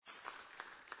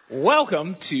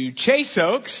Welcome to Chase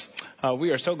Oaks.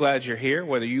 We are so glad you're here,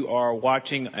 whether you are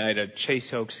watching at a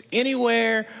Chase Oaks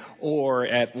anywhere or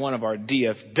at one of our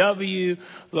DFW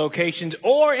locations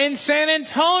or in San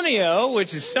Antonio,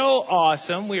 which is so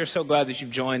awesome. We are so glad that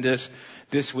you've joined us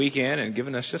this weekend and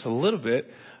given us just a little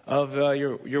bit of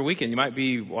your weekend. You might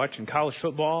be watching college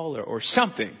football or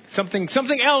something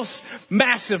else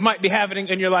massive might be happening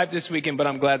in your life this weekend, but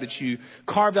I'm glad that you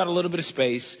carved out a little bit of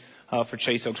space for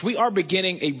Chase Oaks. We are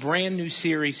beginning a brand new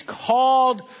series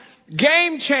called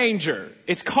Game Changer.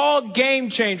 It's called Game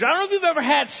Changer. I don't know if you've ever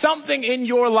had something in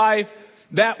your life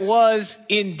that was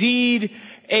indeed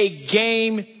a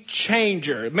game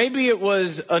changer. Maybe it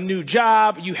was a new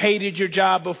job. You hated your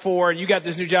job before and you got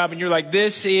this new job and you're like,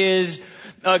 this is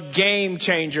a game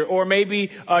changer. Or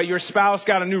maybe your spouse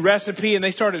got a new recipe and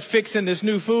they started fixing this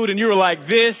new food and you were like,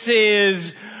 this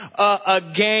is a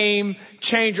game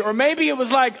changer. Or maybe it was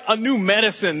like a new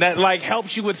medicine that like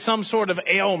helps you with some sort of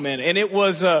ailment and it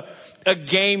was a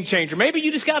game changer. Maybe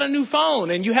you just got a new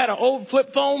phone and you had an old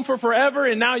flip phone for forever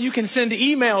and now you can send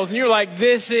emails and you're like,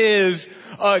 this is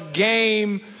a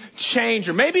game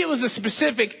changer. Maybe it was a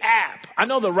specific app. I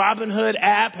know the Robinhood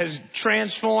app has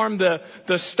transformed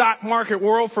the stock market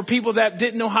world for people that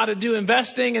didn't know how to do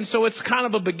investing. And so it's kind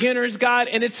of a beginner's guide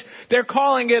and they're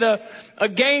calling it a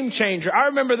game changer. I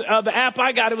remember the app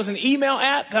I got, it was an email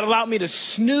app that allowed me to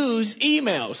snooze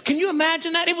emails. Can you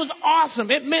imagine that? It was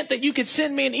awesome. It meant that you could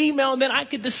send me an email and then I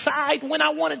could decide when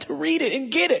I wanted to read it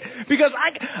and get it. Because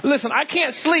I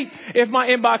can't sleep if my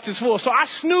inbox is full. So I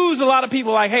snooze a lot of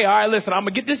people like, hey, all right, listen, I'm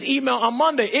going to get this email on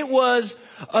Monday. It was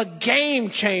a game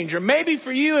changer. Maybe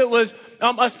for you it was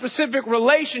a specific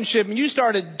relationship and you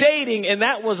started dating and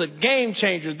that was a game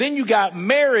changer. Then you got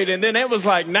married and then it was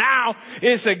like, now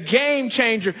it's a game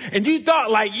changer. And you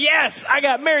thought like, yes, I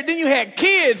got married. Then you had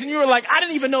kids and you were like, I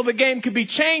didn't even know the game could be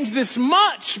changed this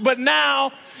much, but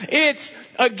now it's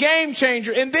a game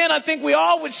changer. And then I think we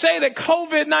all would say that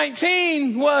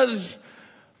COVID-19 was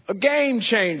a game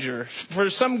changer for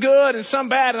some good and some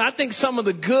bad. And I think some of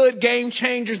the good game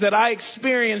changers that I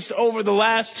experienced over the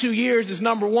last 2 years is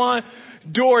number one,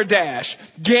 DoorDash,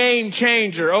 game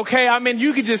changer. Okay. I mean,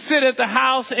 you could just sit at the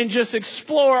house and just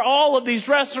explore all of these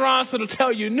restaurants. It'll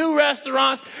tell you new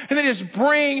restaurants and then just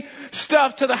bring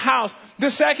stuff to the house.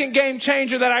 The second game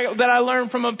changer that I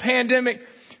learned from a pandemic,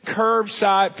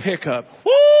 curbside pickup.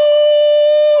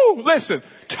 Woo! Listen,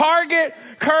 Target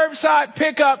curbside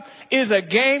pickup is a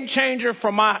game changer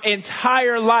for my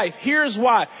entire life. Here's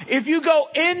why. If you go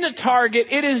into Target,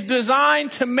 it is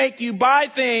designed to make you buy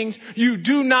things you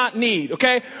do not need,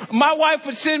 okay? My wife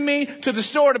would send me to the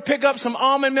store to pick up some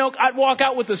almond milk. I'd walk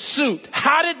out with a suit.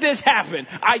 How did this happen?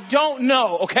 I don't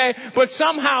know, okay? But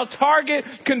somehow Target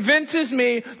convinces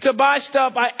me to buy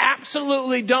stuff I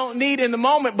absolutely don't need in the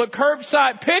moment. But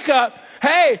curbside pickup,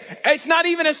 hey, it's not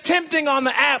even as tempting on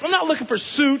the app. I'm not looking for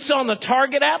suits on the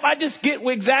Target app. I just get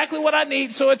exactly what I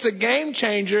need. So it's a game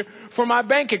changer for my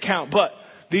bank account. But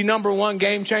the number one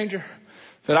game changer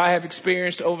that I have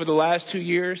experienced over the last 2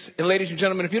 years, and ladies and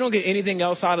gentlemen, if you don't get anything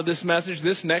else out of this message,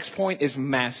 this next point is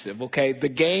massive, okay? The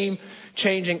game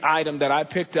changing item that I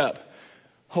picked up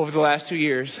over the last 2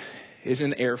 years is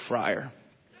an air fryer.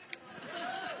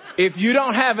 If you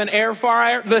don't have an air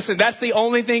fryer, listen, that's the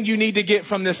only thing you need to get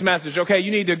from this message, okay? You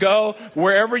need to go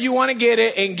wherever you want to get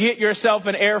it and get yourself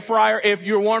an air fryer. If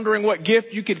you're wondering what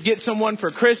gift you could get someone for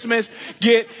Christmas,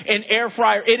 get an air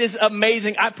fryer. It is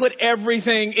amazing. I put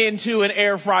everything into an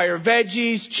air fryer.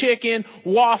 Veggies, chicken,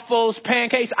 waffles,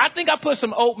 pancakes. I think I put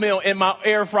some oatmeal in my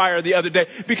air fryer the other day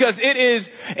because it is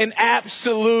an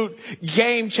absolute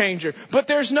game changer. But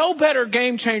there's no better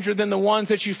game changer than the ones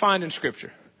that you find in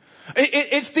Scripture.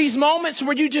 It's these moments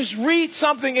where you just read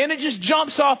something and it just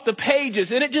jumps off the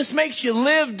pages and it just makes you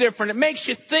live different. It makes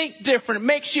you think different. It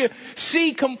makes you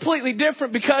see completely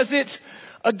different because it's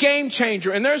a game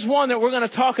changer. And there's one that we're going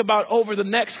to talk about over the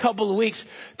next couple of weeks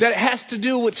that has to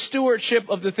do with stewardship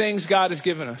of the things God has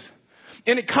given us.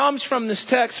 And it comes from this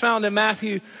text found in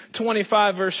Matthew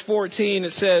 25, verse 14.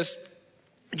 It says,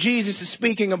 Jesus is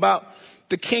speaking about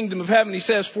the kingdom of heaven. He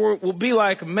says, for it will be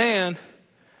like a man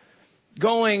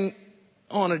going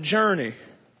on a journey,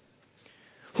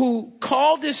 who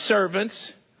called his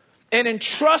servants and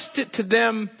entrusted to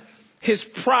them his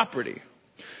property.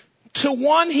 To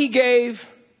one he gave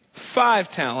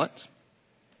 5 talents,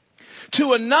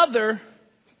 to another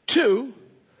 2,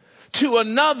 to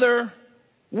another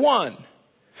 1,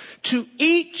 to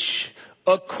each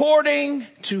according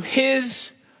to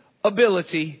his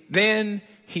ability. Then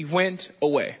he went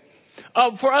away.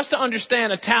 For us to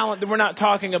understand a talent, we're not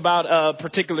talking about a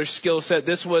particular skill set.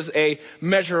 This was a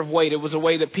measure of weight. It was a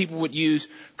way that people would use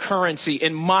currency.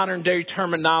 In modern day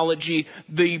terminology,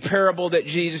 the parable that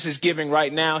Jesus is giving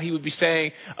right now, he would be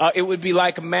saying it would be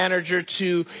like a manager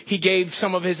he gave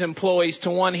some of his employees.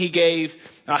 To one, he gave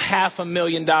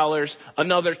 $500,000,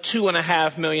 another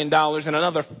 $2.5 million, and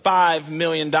another $5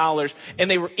 million. And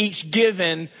they were each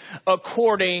given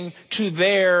according to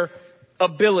their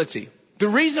ability. The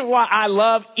reason why I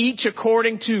love each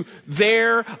according to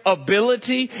their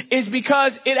ability is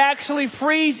because it actually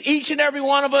frees each and every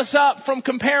one of us up from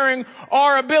comparing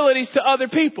our abilities to other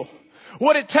people.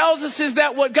 What it tells us is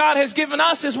that what God has given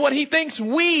us is what he thinks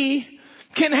we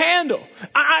can handle.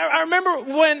 I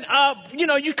remember when,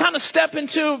 you kind of step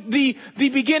into the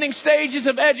beginning stages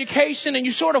of education and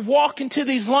you sort of walk into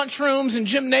these lunchrooms and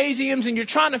gymnasiums and you're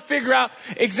trying to figure out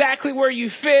exactly where you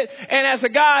fit. And as a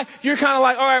guy, you're kind of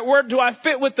like, all right, where do I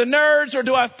fit with the nerds or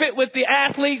do I fit with the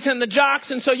athletes and the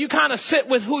jocks? And so you kind of sit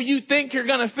with who you think you're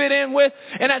going to fit in with.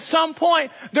 And at some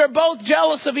point, they're both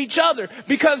jealous of each other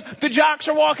because the jocks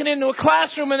are walking into a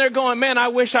classroom and they're going, man, I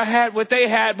wish I had what they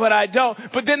had, but I don't.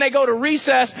 But then they go to recess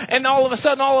and all of a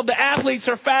sudden all of the athletes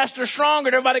are faster, stronger.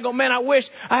 Everybody go, man, I wish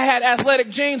I had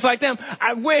athletic genes like them.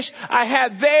 I wish I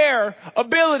had their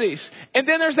abilities. And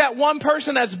then there's that one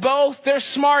person that's both. They're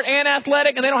smart and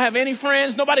athletic and they don't have any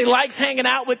friends. Nobody likes hanging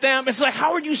out with them. It's like,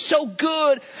 how are you so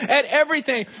good at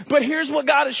everything? But here's what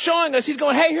God is showing us. He's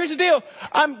going, hey, here's the deal.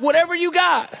 Whatever you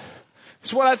got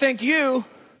is what I think you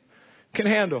can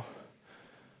handle.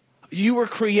 You were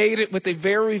created with a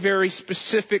very, very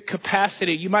specific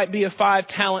capacity. You might be a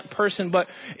 5-talent person, but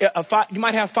you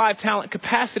might have 5-talent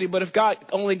capacity, but if God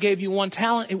only gave you 1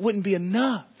 talent, it wouldn't be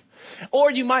enough. Or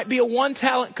you might be a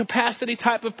 1-talent capacity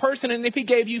type of person, and if he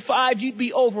gave you 5, you'd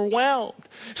be overwhelmed.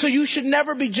 So you should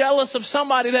never be jealous of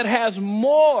somebody that has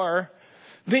more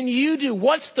than you do.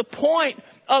 What's the point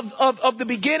of the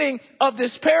beginning of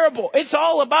this parable? It's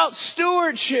all about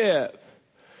stewardship.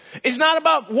 It's not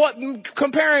about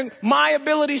comparing my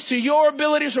abilities to your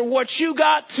abilities or what you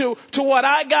got to what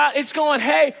I got. It's going,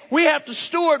 hey, we have to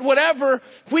steward whatever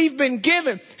we've been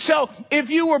given. So if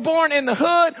you were born in the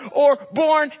hood or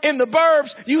born in the burbs,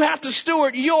 you have to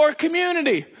steward your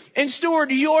community and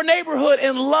steward your neighborhood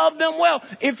and love them well.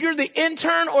 If you're the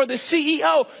intern or the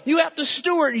CEO, you have to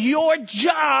steward your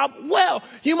job well.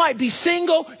 You might be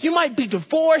single, you might be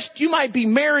divorced, you might be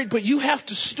married, but you have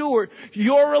to steward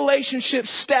your relationship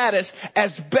status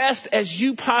as best as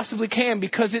you possibly can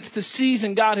because it's the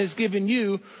season God has given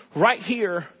you right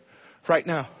here, right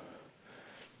now.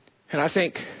 And I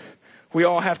think we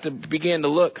all have to begin to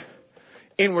look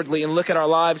inwardly and look at our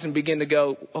lives and begin to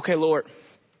go, okay, Lord,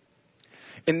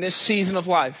 in this season of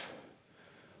life,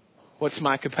 what's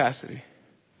my capacity?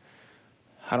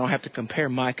 I don't have to compare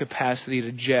my capacity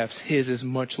to Jeff's. His is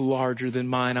much larger than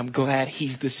mine. I'm glad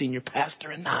he's the senior pastor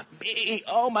and not me.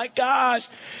 Oh my gosh.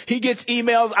 He gets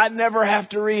emails I never have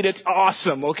to read. It's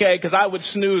awesome, okay? Because I would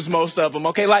snooze most of them,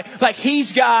 okay? Like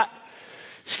he's got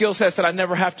skill sets that I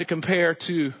never have to compare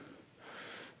to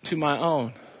my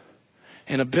own.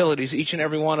 And abilities. Each and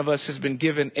every one of us has been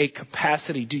given a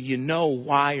capacity. Do you know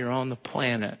why you're on the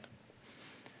planet?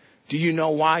 Do you know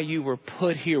why you were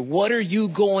put here? What are you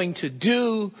going to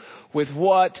do with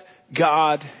what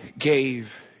God gave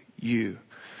you?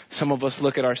 Some of us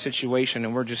look at our situation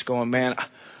and we're just going, man,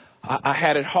 I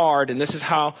had it hard and this is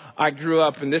how I grew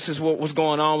up and this is what was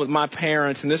going on with my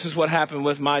parents and this is what happened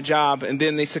with my job and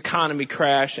then this economy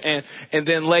crash and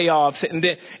then layoffs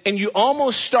and you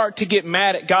almost start to get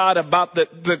mad at God about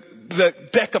the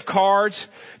deck of cards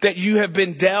that you have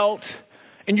been dealt.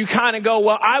 And you kind of go,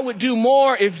 well, I would do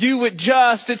more if you would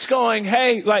just, it's going,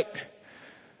 hey,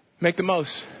 make the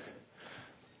most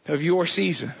of your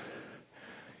season.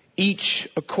 Each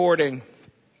according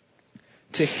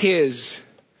to his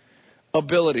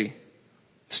ability.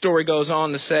 The story goes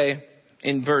on to say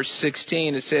in verse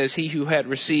 16, it says, he who had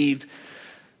received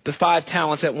the 5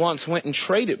 talents at once went and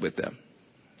traded with them.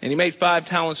 And he made 5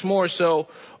 talents more. So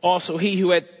also he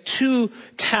who had 2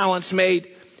 talents made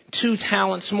 2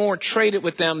 talents more, traded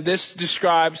with them. This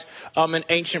describes an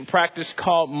ancient practice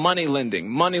called money lending.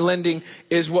 Money lending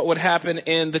is what would happen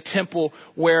in the temple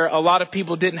where a lot of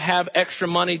people didn't have extra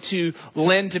money to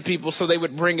lend to people, so they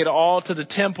would bring it all to the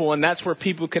temple, and that's where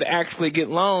people could actually get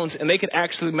loans, and they could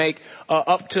actually make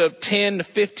up to 10 to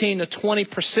 15 to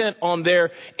 20% on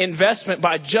their investment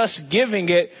by just giving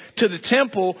it to the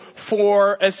temple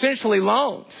for essentially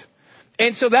loans.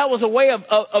 And so that was a way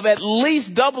of at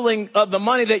least doubling the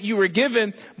money that you were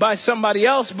given by somebody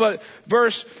else. But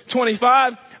verse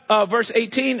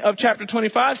 18 of chapter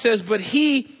 25 says, but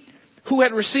he who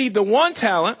had received the 1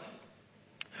 talent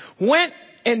went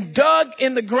and dug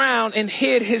in the ground and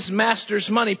hid his master's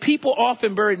money. People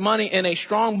often buried money in a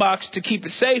strong box to keep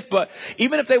it safe, but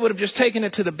even if they would have just taken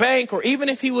it to the bank, or even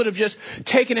if he would have just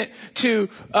taken it to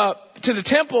the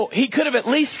temple, he could have at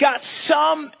least got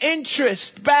some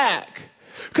interest back.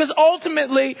 Because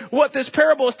ultimately, what this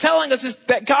parable is telling us is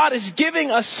that God is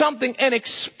giving us something and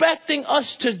expecting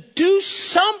us to do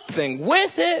something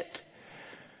with it.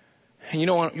 And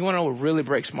you want to know what really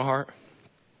breaks my heart?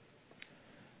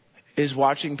 Is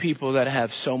watching people that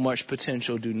have so much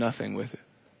potential do nothing with it.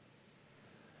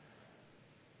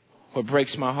 What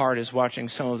breaks my heart is watching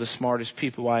some of the smartest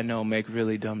people I know make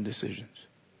really dumb decisions.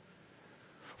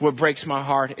 What breaks my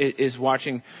heart is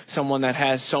watching someone that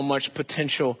has so much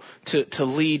potential to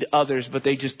lead others, but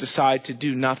they just decide to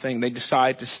do nothing. They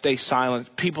decide to stay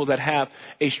silent. People that have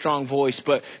a strong voice,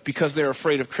 but because they're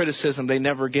afraid of criticism, they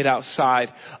never get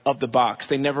outside of the box.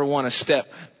 They never want to step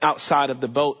outside of the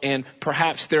boat. And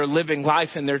perhaps they're living life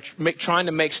and they're trying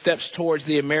to make steps towards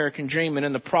the American dream. And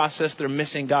in the process, they're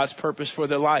missing God's purpose for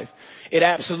their life. It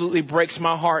absolutely breaks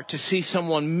my heart to see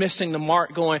someone missing the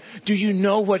mark going, do you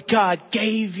know what God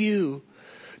gave you?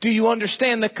 Do you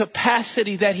understand the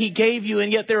capacity that he gave you?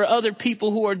 And yet there are other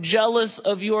people who are jealous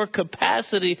of your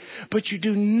capacity, but you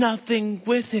do nothing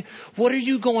with it. What are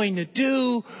you going to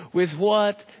do with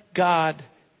what God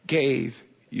gave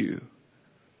you?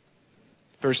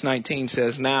 Verse 19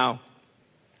 says, now,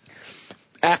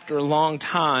 after a long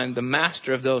time, the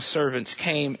master of those servants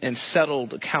came and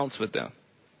settled accounts with them.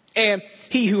 And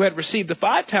he who had received the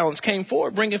 5 talents came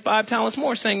forward, bringing 5 talents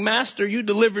more, saying, Master, you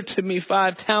delivered to me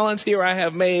 5 talents. Here I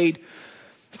have made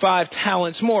 5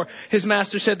 talents more. His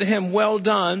master said to him, well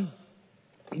done,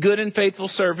 good and faithful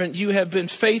servant. You have been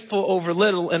faithful over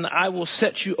little, and I will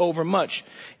set you over much.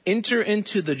 Enter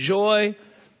into the joy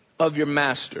of your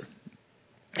master.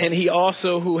 And he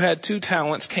also, who had 2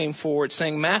 talents, came forward,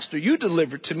 saying, Master, you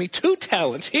delivered to me 2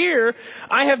 talents. Here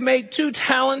I have made 2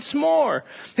 talents more.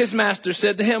 His master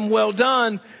said to him, well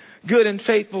done, good and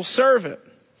faithful servant.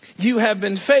 You have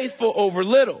been faithful over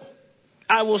little.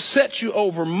 I will set you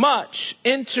over much.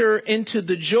 Enter into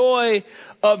the joy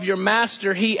of your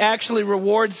master. He actually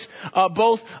rewards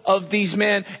both of these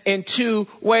men in 2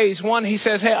 ways. One, he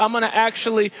says, hey, I'm going to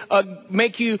actually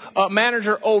make you a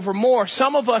manager over more.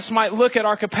 Some of us might look at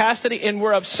our capacity and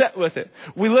we're upset with it.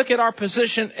 We look at our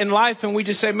position in life and we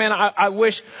just say, man, I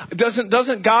wish,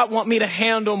 doesn't God want me to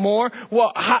handle more?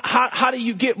 Well, how do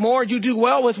you get more? You do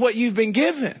well with what you've been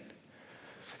given.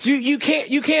 You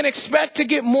can't expect to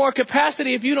get more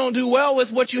capacity if you don't do well with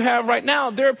what you have right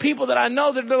now. There are people that I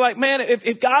know that they're like, man,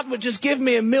 if God would just give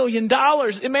me $1 million,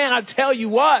 man, I tell you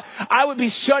what, I would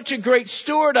be such a great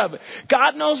steward of it.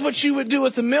 God knows what you would do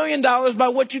with $1 million by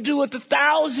what you do with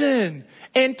 1,000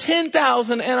 and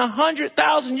 10,000 and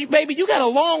 100,000. Baby, you got a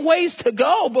long ways to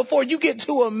go before you get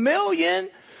to $1 million.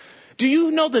 Do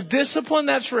you know the discipline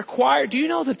that's required? Do you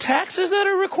know the taxes that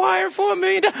are required for $1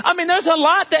 million? I mean, there's a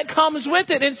lot that comes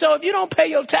with it. And so if you don't pay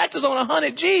your taxes on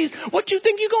 100 G's, what do you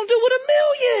think you're going to do with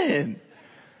 $1 million?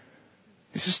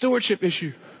 It's a stewardship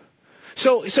issue.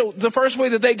 So the first way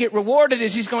that they get rewarded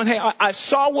is he's going, hey, I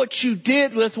saw what you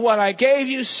did with what I gave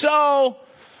you, so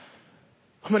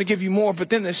I'm going to give you more.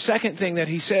 But then the second thing that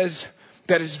he says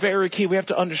that is very key, we have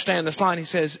to understand this line. He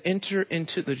says, enter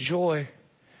into the joy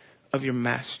of your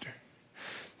master.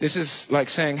 This is like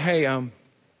saying, hey,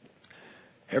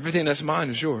 everything that's mine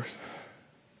is yours.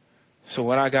 So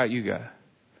what I got, you got.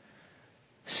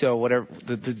 So whatever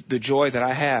the joy that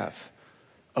I have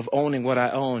of owning what I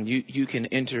own, you can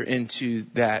enter into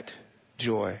that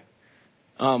joy.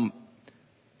 In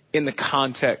the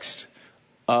context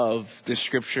of the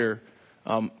scripture,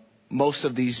 most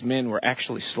of these men were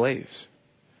actually slaves.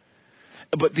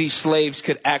 But these slaves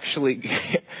could actually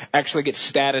get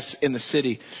status in the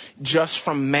city just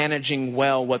from managing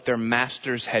well what their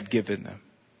masters had given them.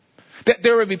 That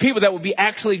there would be people that would be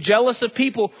actually jealous of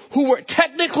people who were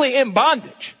technically in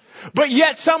bondage. But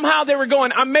yet somehow they were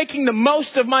going, I'm making the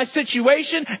most of my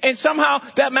situation. And somehow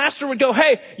that master would go,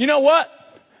 hey, you know what?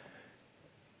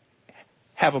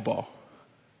 Have a ball.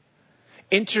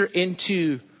 Enter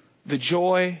into the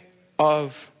joy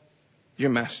of your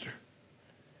master.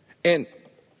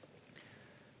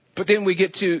 But then we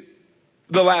get to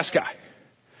the last guy.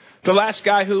 The last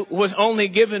guy who was only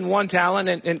given 1 talent.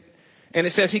 And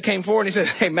it says he came forward and he says,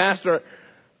 hey, master,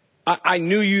 I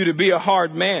knew you to be a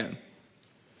hard man.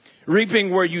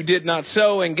 Reaping where you did not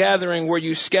sow and gathering where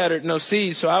you scattered no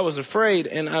seed. So I was afraid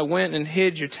and I went and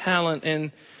hid your talent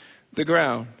in the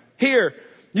ground. Here,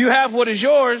 you have what is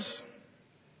yours.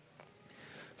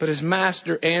 But his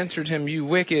master answered him, you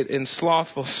wicked and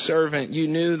slothful servant, you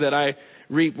knew that I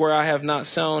reap where I have not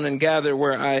sown and gather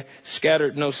where I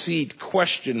scattered no seed, ?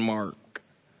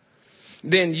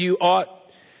 Then you ought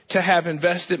to have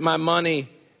invested my money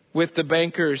with the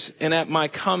bankers, and at my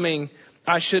coming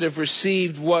I should have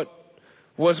received what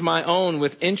was my own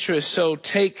with interest. So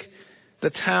take the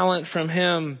talent from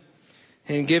him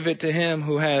and give it to him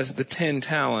who has the 10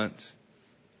 talents.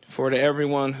 For to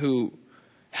everyone who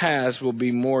has will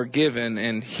be more given,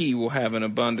 and he will have an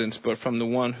abundance. But from the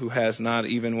one who has not,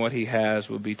 even what he has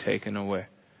will be taken away.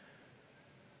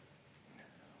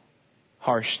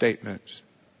 Harsh statements.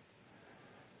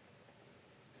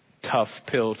 Tough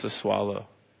pill to swallow.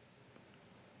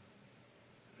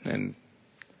 And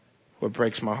what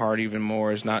breaks my heart even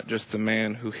more is not just the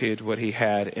man who hid what he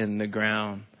had in the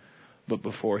ground, but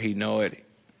before he knew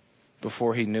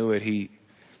it, he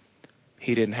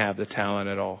didn't have the talent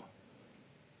at all.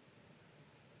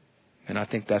 And I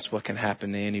think that's what can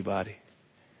happen to anybody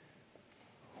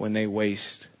when they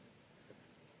waste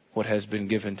what has been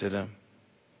given to them.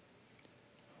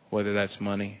 Whether that's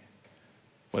money,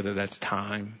 whether that's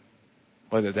time,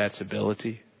 whether that's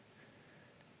ability.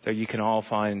 That you can all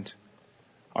find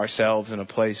ourselves in a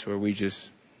place where we've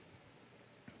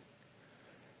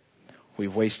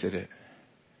wasted it.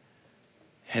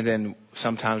 And then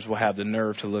sometimes we'll have the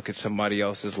nerve to look at somebody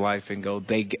else's life and go,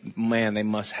 they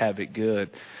must have it good.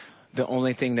 The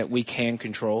only thing that we can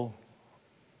control,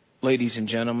 ladies and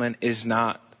gentlemen, is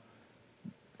not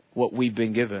what we've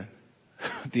been given.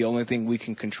 The only thing we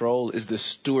can control is the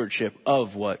stewardship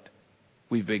of what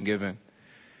we've been given.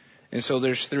 And so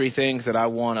there's 3 things that I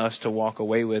want us to walk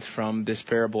away with from this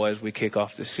parable as we kick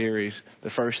off this series. The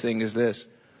first thing is this.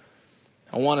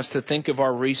 I want us to think of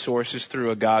our resources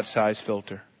through a God-sized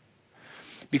filter.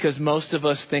 Because most of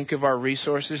us think of our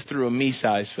resources through a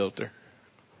me-sized filter.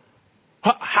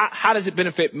 How does it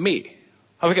benefit me?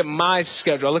 I look at my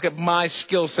schedule. I look at my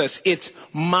skill sets. It's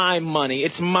my money.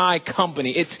 It's my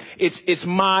company. It's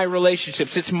my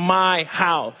relationships. It's my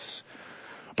house.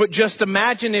 But just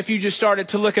imagine if you just started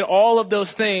to look at all of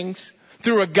those things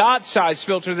through a God-sized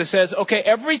filter that says, okay,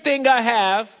 everything I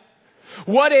have,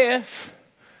 what if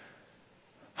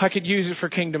I could use it for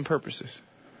kingdom purposes?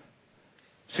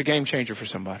 It's a game changer for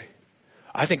somebody.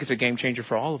 I think it's a game changer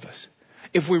for all of us.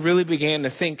 If we really began to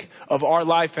think of our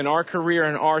life and our career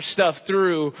and our stuff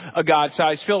through a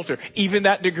God-sized filter, even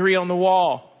that degree on the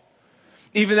wall,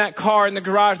 even that car in the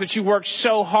garage that you worked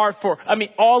so hard for. I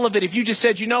mean, all of it. If you just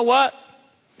said, you know what?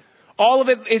 All of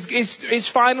it is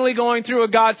finally going through a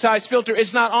God-sized filter.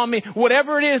 It's not on me.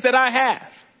 Whatever it is that I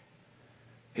have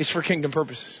is for kingdom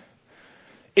purposes.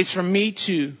 It's for me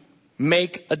to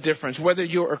make a difference. Whether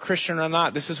you're a Christian or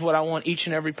not, this is what I want each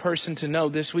and every person to know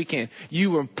this weekend. You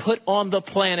were put on the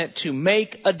planet to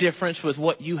make a difference with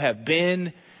what you have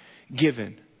been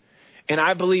given. And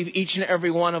I believe each and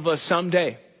every one of us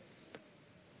someday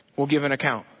will give an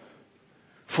account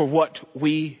for what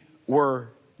we were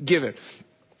given.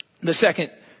 The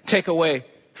second takeaway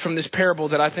from this parable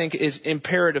that I think is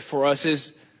imperative for us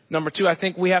is, number 2, I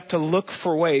think we have to look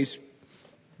for ways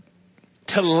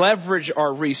to leverage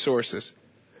our resources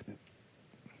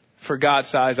for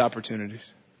God-sized opportunities.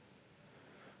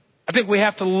 I think we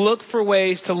have to look for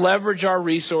ways to leverage our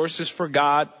resources for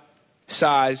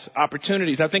God-sized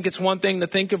opportunities. I think it's one thing to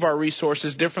think of our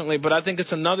resources differently, but I think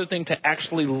it's another thing to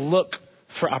actually look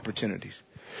for opportunities.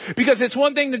 Because it's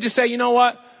one thing to just say, you know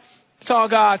what? It's all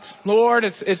God's. Lord,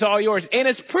 it's all yours. And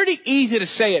it's pretty easy to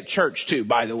say at church too,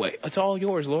 by the way. It's all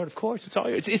yours, Lord. Of course, it's all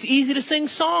yours. It's easy to sing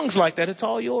songs like that. It's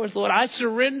all yours, Lord. I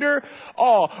surrender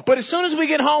all. But as soon as we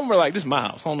get home, we're like, this is my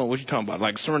house. I don't know what you're talking about.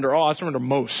 Like surrender all. I surrender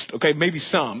most. Okay, maybe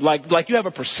some. Like you have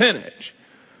a percentage.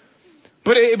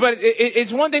 But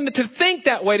it's one thing to think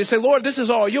that way, to say, Lord, this is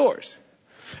all yours.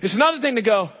 It's another thing to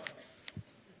go,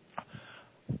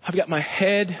 I've got my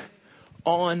head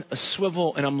on a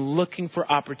swivel and I'm looking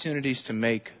for opportunities to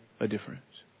make a difference.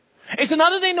 It's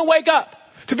another thing to wake up,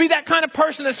 to be that kind of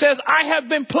person that says, I have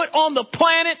been put on the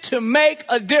planet to make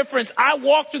a difference. I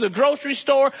walk through the grocery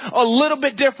store a little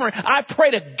bit different. I pray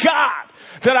to God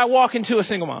that I walk into a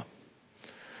single mom.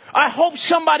 I hope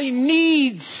somebody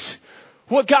needs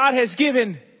what God has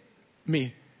given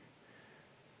me.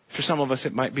 For some of us,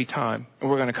 it might be time.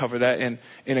 And we're going to cover that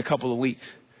in a couple of weeks.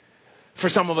 For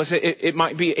some of us, it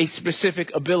might be a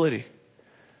specific ability.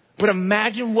 But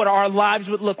imagine what our lives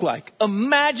would look like.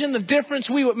 Imagine the difference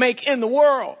we would make in the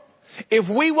world if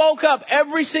we woke up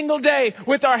every single day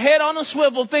with our head on a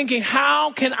swivel thinking,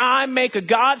 how can I make a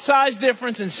God-sized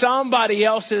difference in somebody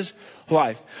else's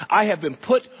life? I have been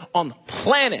put on the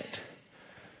planet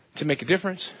to make a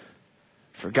difference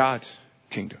for God's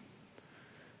kingdom.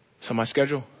 So my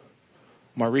schedule,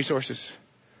 my resources,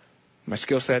 my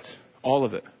skill sets, all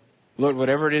of it. Lord,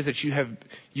 whatever it is that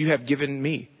you have given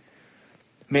me,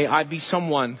 may I be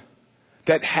someone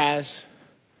that has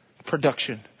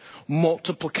production,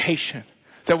 multiplication,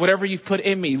 that whatever you've put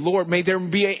in me, Lord, may there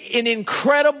be an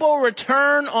incredible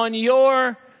return on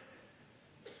your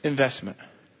investment.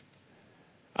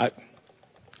 I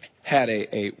had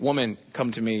a woman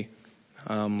come to me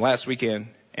last weekend,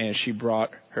 and she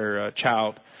brought her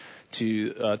child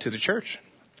to the church,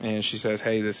 and she says,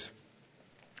 "Hey,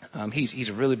 he's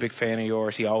a really big fan of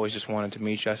yours. He always just wanted to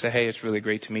meet you." I said, "Hey, it's really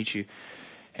great to meet you."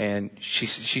 And she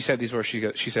said these words.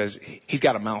 She says, "He's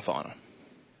got a mouth on him."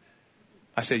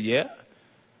 I said, "Yeah."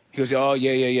 He goes, "Oh,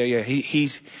 yeah.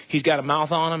 He's got a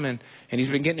mouth on him, and he's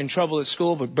been getting in trouble at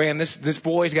school. But man, this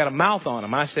boy's got a mouth on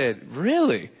him." I said,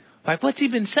 "Really? Like, what's he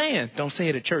been saying?" "Don't say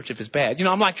it at church if it's bad."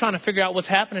 I'm like trying to figure out what's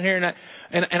happening here,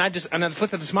 and I just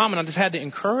looked at this mom, and I just had to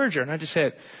encourage her, and I just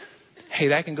said, "Hey,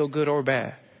 that can go good or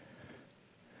bad.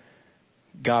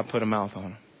 God put a mouth on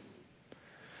him."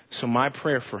 So my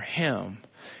prayer for him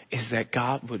is that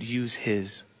God would use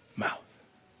his mouth.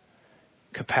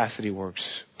 Capacity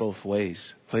works both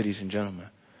ways, ladies and gentlemen.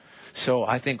 So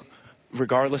I think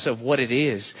regardless of what it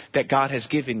is that God has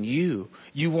given you,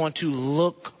 you want to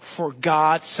look for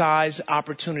God-sized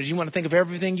opportunities. You want to think of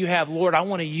everything you have. Lord, I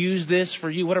want to use this for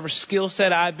you, whatever skill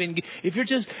set I've been. If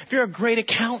you're a great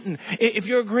accountant, if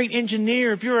you're a great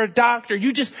engineer, if you're a doctor,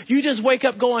 you just wake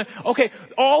up going, okay,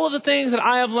 all of the things that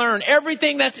I have learned,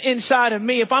 everything that's inside of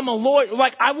me, if I'm a lawyer,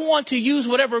 like I want to use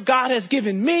whatever God has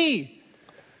given me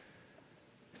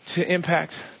to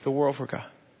impact the world for God.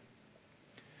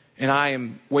 And I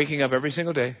am waking up every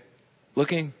single day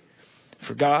looking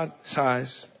for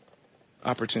God-sized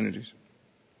opportunities.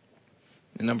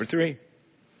 And number 3,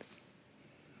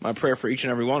 my prayer for each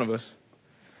and every one of us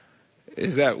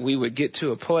is that we would get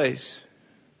to a place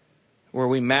where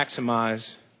we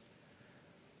maximize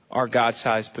our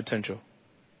God-sized potential.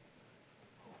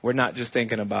 We're not just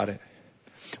thinking about it.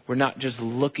 We're not just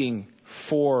looking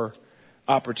for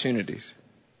opportunities,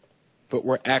 but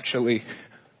we're actually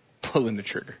pulling the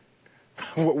trigger.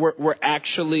 We're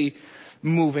actually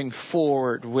moving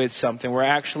forward with something. We're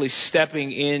actually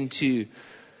stepping into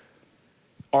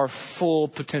our full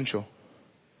potential.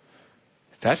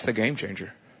 That's the game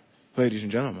changer, ladies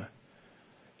and gentlemen,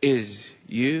 is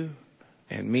you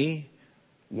and me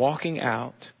walking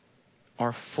out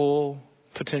our full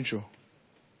potential.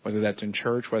 Whether that's in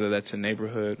church, whether that's in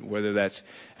neighborhood, whether that's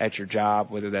at your job,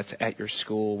 whether that's at your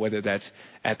school, whether that's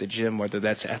at the gym, whether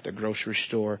that's at the grocery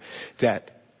store,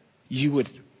 that you would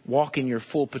walk in your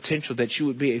full potential, that you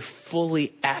would be a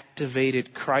fully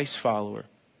activated Christ follower.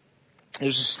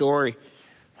 There's a story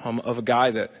of a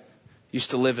guy that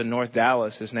used to live in North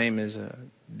Dallas. His name is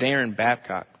Darren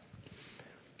Babcock.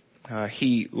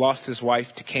 He lost his wife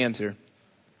to cancer,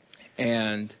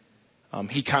 and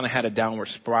he kind of had a downward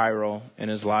spiral in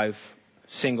his life.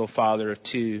 Single father of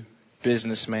 2,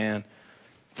 businessman,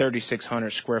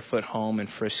 3,600 square foot home in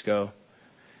Frisco.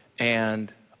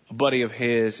 And a buddy of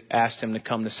his asked him to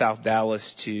come to South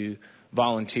Dallas to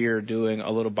volunteer doing a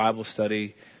little Bible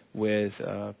study with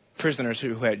prisoners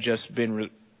who had just been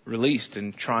released,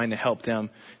 and trying to help them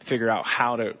figure out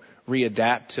how to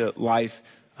readapt to life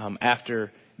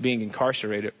after being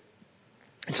incarcerated.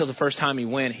 And so the first time he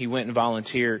went and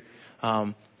volunteered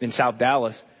in South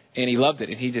Dallas, and he loved it.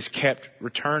 And he just kept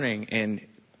returning and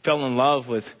fell in love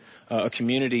with a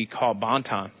community called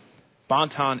Bonton.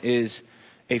 Bonton is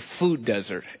a food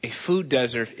desert. A food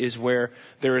desert is where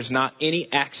there is not any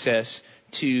access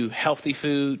to healthy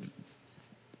food,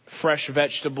 fresh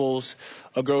vegetables,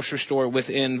 a grocery store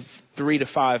within 3 to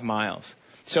 5 miles.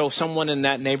 So someone in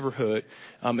that neighborhood,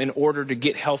 in order to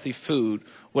get healthy food,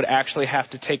 would actually have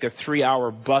to take a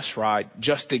 3-hour bus ride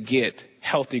just to get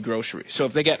healthy groceries. So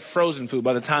if they got frozen food,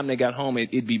 by the time they got home,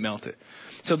 it'd be melted.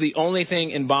 So the only thing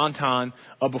in Bonton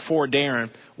before Darren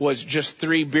was just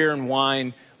 3 beer and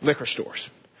wine liquor stores.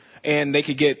 And they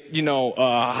could get,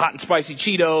 hot and spicy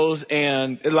Cheetos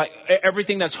and like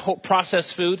everything that's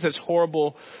processed foods that's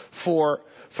horrible for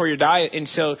your diet. And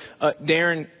so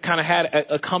Darren kind of had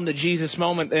a come to Jesus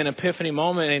moment, an epiphany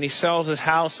moment, and he sells his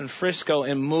house in Frisco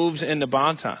and moves into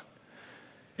Bonton.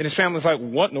 And his family's like,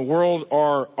 what in the world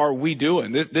are we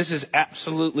doing? This is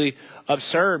absolutely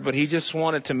absurd. But he just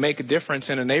wanted to make a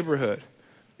difference in a neighborhood.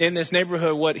 In this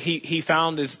neighborhood, what he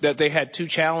found is that they had 2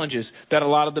 challenges that a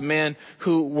lot of the men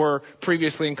who were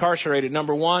previously incarcerated.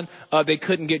 Number one, they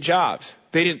couldn't get jobs.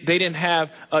 They didn't have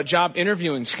job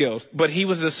interviewing skills. But he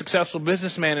was a successful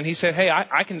businessman, and he said, hey,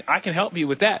 I can help you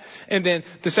with that. And then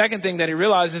the second thing that he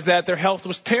realized is that their health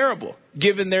was terrible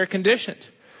given their conditions.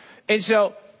 And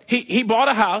so he bought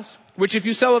a house, which if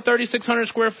you sell a 3,600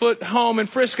 square foot home in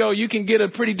Frisco, you can get a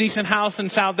pretty decent house in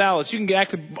South Dallas. You can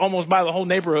actually almost buy the whole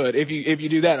neighborhood if you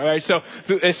do that. All right. So,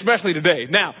 especially today.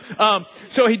 Now,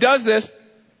 so he does this,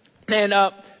 and,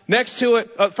 next to it,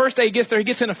 first day he gets there, he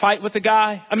gets in a fight with the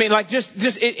guy. I mean, like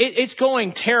it's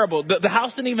going terrible. The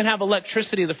house didn't even have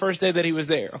electricity the first day that he was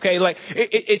there. Okay. Like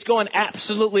it's going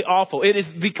absolutely awful. It is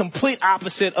the complete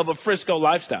opposite of a Frisco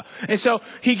lifestyle. And so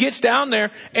he gets down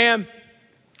there and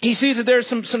he sees that there's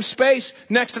some space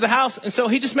next to the house. And so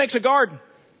he just makes a garden.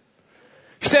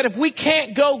 He said, if we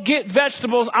can't go get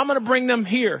vegetables, I'm going to bring them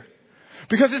here.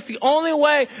 Because it's the only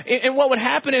way, and what would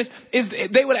happen is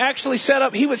they would actually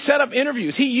he would set up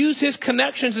interviews. He used his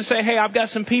connections to say, hey, I've got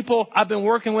some people I've been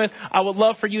working with. I would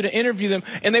love for you to interview them.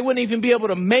 And they wouldn't even be able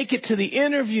to make it to the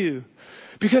interview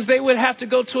because they would have to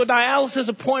go to a dialysis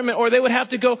appointment or they would have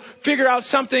to go figure out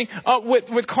something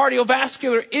with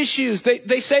cardiovascular issues.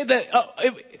 They say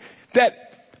that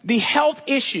the health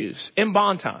issues in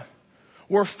Bonton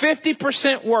were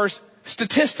 50% worse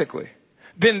statistically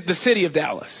than the city of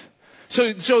Dallas.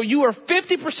 So you are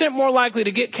 50% more likely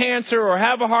to get cancer or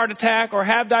have a heart attack or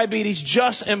have diabetes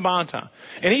just in Bonton.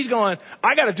 And he's going,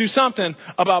 I got to do something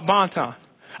about Bonton.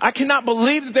 I cannot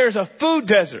believe that there's a food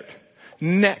desert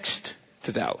next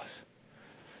to Dallas.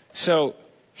 So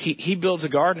he builds a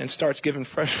garden and starts giving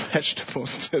fresh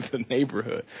vegetables to the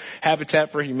neighborhood.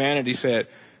 Habitat for Humanity said,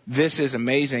 this is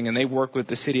amazing. And they worked with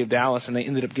the city of Dallas and they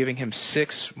ended up giving him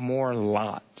 6 more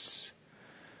lots.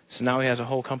 So now he has a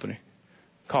whole company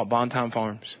called Bonton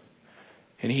Farms.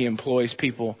 And he employs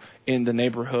people in the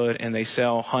neighborhood and they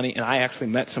sell honey. And I actually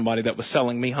met somebody that was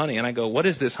selling me honey. And I go, what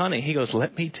is this honey? He goes,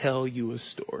 let me tell you a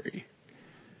story.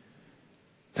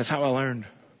 That's how I learned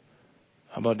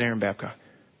about Darren Babcock.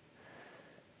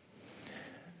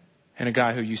 And a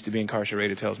guy who used to be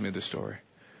incarcerated tells me this story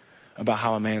about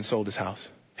how a man sold his house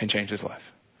and changed his life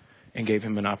and gave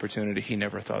him an opportunity he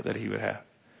never thought that he would have.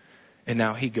 And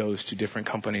now he goes to different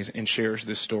companies and shares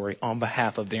this story on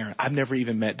behalf of Darren. I've never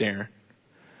even met Darren.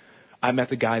 I met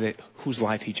the guy whose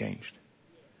life he changed.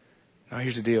 Now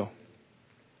here's the deal.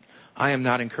 I am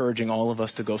not encouraging all of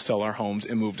us to go sell our homes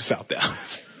and move to South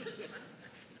Dallas.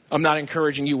 I'm not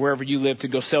encouraging you wherever you live to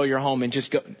go sell your home and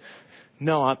just go.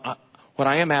 No, what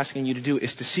I am asking you to do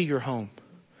is to see your home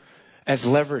as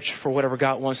leverage for whatever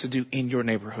God wants to do in your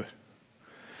neighborhood.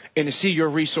 And to see your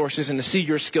resources and to see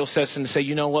your skill sets and to say,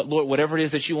 you know what, Lord, whatever it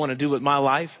is that you want to do with my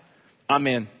life, I'm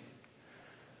in.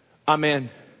 I'm in.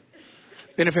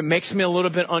 And if it makes me a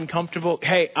little bit uncomfortable,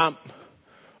 hey,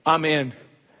 I'm in.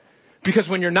 Because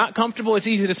when you're not comfortable, it's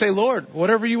easy to say, Lord,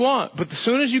 whatever you want. But as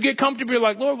soon as you get comfortable, you're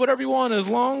like, Lord, whatever you want, as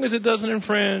long as it doesn't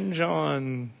infringe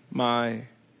on my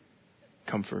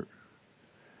comfort.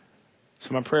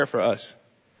 So my prayer for us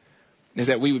is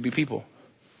that we would be people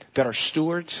that are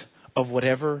stewards of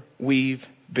whatever we've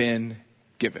been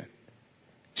given.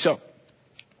 So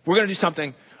we're going to do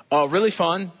something really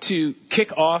fun to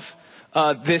kick off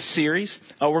this series.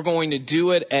 We're going to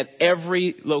do it at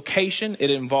every location. It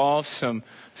involves some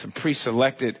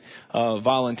pre-selected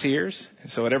volunteers.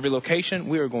 And so at every location,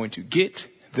 we are going to get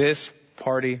this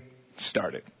party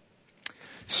started.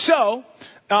 So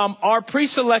our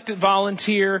pre-selected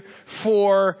volunteer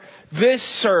for this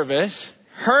service,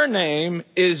 her name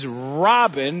is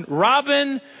Robin.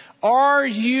 Robin, are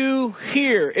you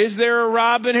here? Is there a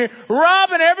Robin here?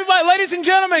 Robin, everybody, ladies and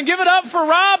gentlemen, give it up for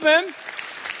Robin.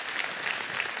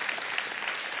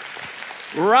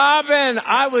 Robin,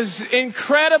 I was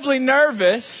incredibly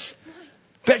nervous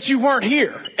that you weren't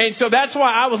here. And so that's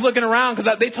why I was looking around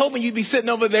because they told me you'd be sitting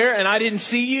over there and I didn't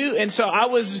see you. And so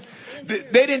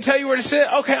they didn't tell you where to sit.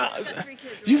 Okay.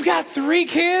 You've got 3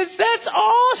 kids? That's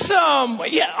awesome.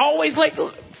 Yeah, always like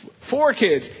 4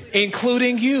 kids,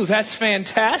 including you. That's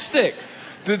fantastic.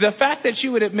 The fact that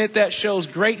you would admit that shows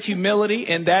great humility,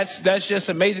 and that's just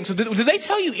amazing. So did they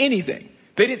tell you anything?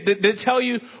 Did they tell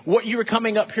you what you were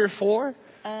coming up here for?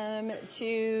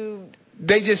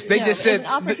 They just said an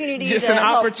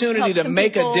opportunity to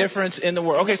make a difference in the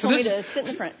world. Okay, so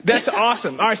that's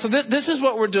awesome. All right, so this is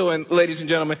what we're doing, ladies and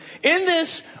gentlemen. In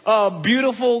this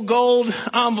beautiful gold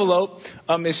envelope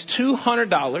is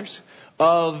 $200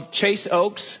 of Chase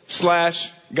Oaks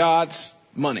 / God's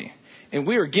money. And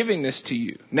we are giving this to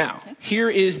you. Now, here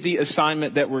is the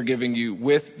assignment that we're giving you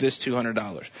with this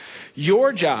 $200.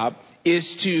 Your job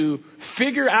is to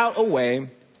figure out a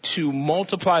way to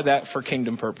multiply that for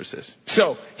kingdom purposes.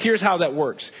 So here's how that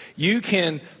works. You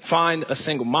can find a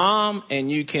single mom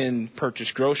and you can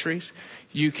purchase groceries.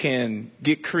 You can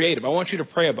get creative. I want you to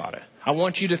pray about it. I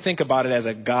want you to think about it as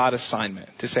a God assignment.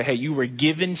 To say, hey, you were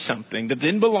given something that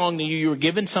didn't belong to you. You were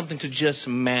given something to just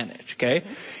manage, okay?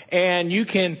 And you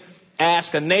can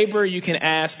ask a neighbor, you can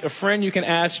ask a friend, you can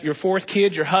ask your fourth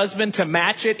kid, your husband, to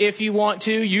match it if you want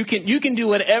to. You can do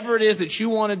whatever it is that you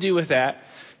want to do with that.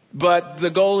 But the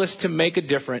goal is to make a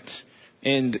difference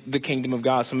in the kingdom of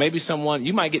God. So maybe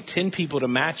you might get 10 people to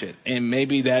match it. And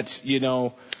maybe that's,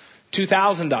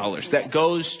 $2,000 that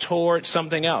goes towards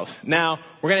something else. Now,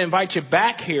 we're going to invite you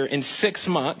back here in 6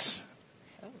 months,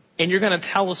 and you're going to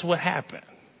tell us what happened.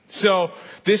 So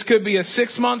this could be a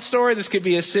 6-month story. This could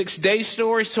be a 6-day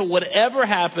story. So whatever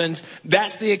happens,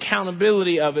 that's the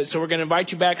accountability of it. So we're going to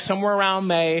invite you back somewhere around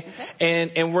May,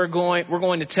 and we're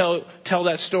going to tell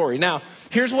that story. Now,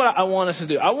 here's what I want us to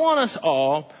do. I want us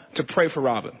all to pray for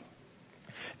Robin.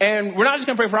 And we're not just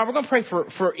going to pray for Robin. We're going to pray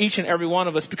for each and every one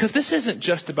of us, because this isn't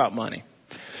just about money.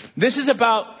 This is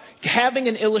about having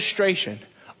an illustration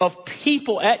of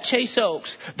people at Chase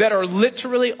Oaks that are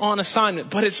literally on assignment.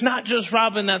 But it's not just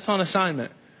Robin that's on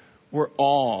assignment. We're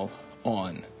all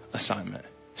on assignment.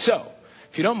 So,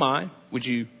 if you don't mind, would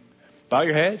you bow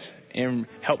your heads and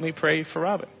help me pray for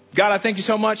Robin? God, I thank you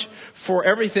so much for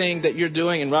everything that you're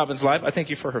doing in Robin's life. I thank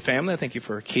you for her family. I thank you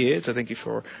for her kids. I thank you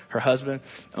for her husband.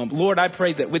 Lord, I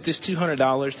pray that with this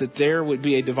 $200, that there would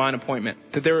be a divine appointment,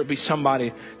 that there would be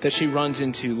somebody that she runs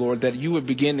into, Lord, that you would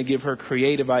begin to give her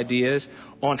creative ideas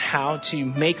on how to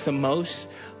make the most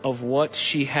of what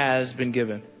she has been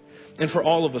given. And for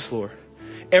all of us, Lord,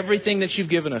 everything that you've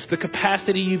given us, the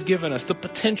capacity you've given us, the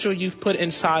potential you've put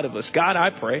inside of us, God,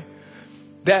 I pray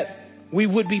that we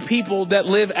would be people that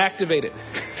live activated,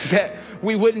 that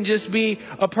we wouldn't just be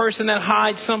a person that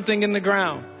hides something in the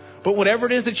ground. But whatever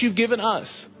it is that you've given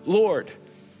us, Lord,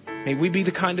 may we be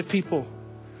the kind of people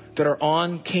that are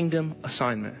on kingdom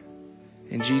assignment.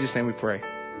 In Jesus' name we pray.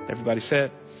 Everybody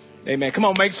said, amen. Come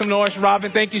on, make some noise,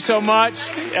 Robin. Thank you so much.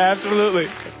 Absolutely.